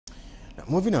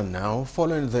Moving on now,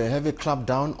 following the heavy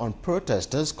clampdown on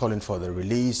protesters calling for the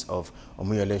release of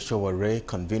Omuyole Sowore,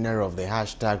 convener of the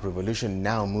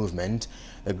 #RevolutionNow movement,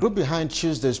 the group behind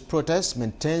Tuesday's protest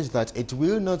maintains that it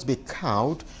will not be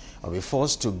cowed or be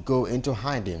forced to go into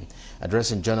hiding.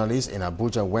 Addressing journalists in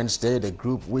Abuja Wednesday, the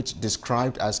group, which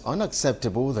described as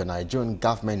unacceptable the Nigerian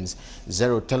government's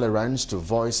zero tolerance to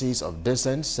voices of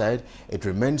dissent, said it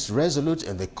remains resolute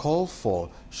in the call for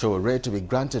Sowore to be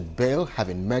granted bail,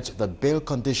 having met the bail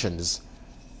conditions.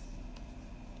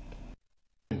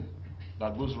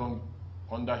 That goes wrong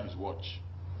under his watch.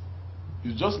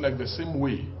 It's just like the same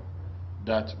way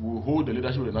that we hold the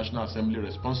leadership of the National Assembly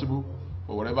responsible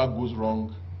for whatever goes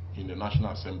wrong in the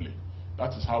National Assembly.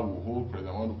 That is how we hold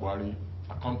President Muhammadu Buhari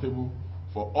accountable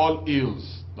for all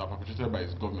ills that are perpetrated by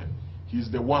his government. He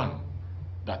is the one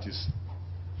that is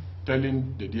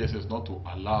telling the DSS not to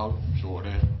allow Sowore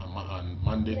and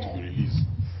Mandate to be released.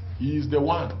 He is the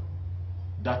one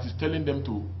that is telling them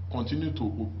to continue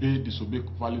to disobey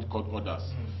valid court orders.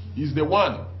 He is the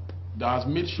one that has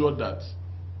made sure that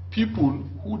people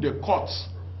who the courts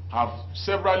have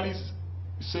severally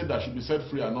said that should be set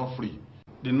free are not free.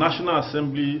 The National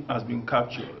Assembly has been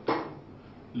captured.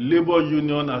 Labor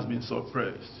Union has been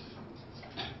suppressed.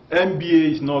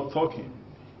 NBA is not talking.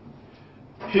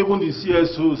 Even the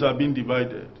CSOs have been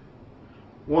divided.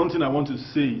 One thing I want to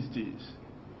say is this.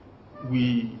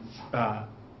 We are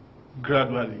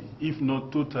gradually, if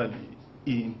not totally,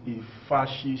 in a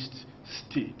fascist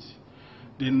state.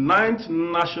 The 9th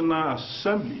National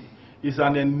Assembly is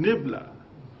an enabler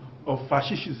of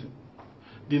fascism.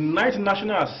 The 9th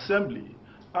National Assembly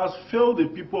has failed the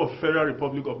people of Federal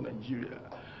Republic of Nigeria.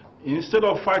 Instead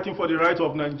of fighting for the rights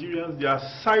of Nigerians, they are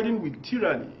siding with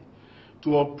tyranny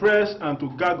to oppress and to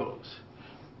gag us.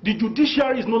 The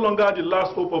judiciary is no longer the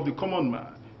last hope of the common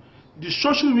man. The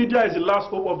social media is the last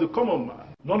hope of the common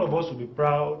man. None of us will be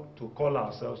proud to call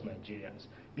ourselves Nigerians.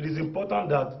 It is important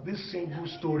that this single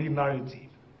story narrative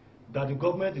that the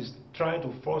government is trying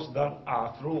to force down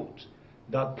our throats,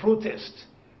 that protests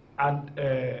and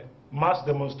mass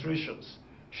demonstrations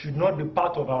should not be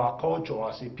part of our culture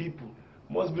as a people,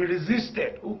 must be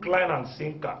resisted, hook, line, and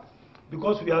sinker,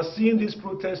 because we are seeing these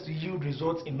protests yield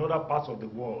results in other parts of the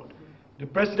world. The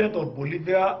president of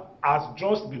Bolivia has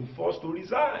just been forced to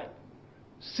resign,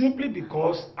 simply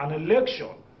because an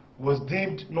election was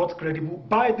deemed not credible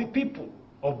by the people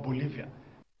of Bolivia.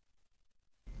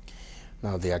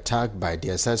 Now, the attack by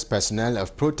DSS personnel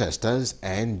of protesters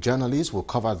and journalists who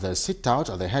covered the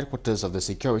sit-out at the headquarters of the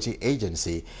security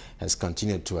agency has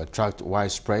continued to attract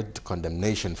widespread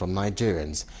condemnation from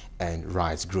Nigerians and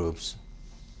rights groups.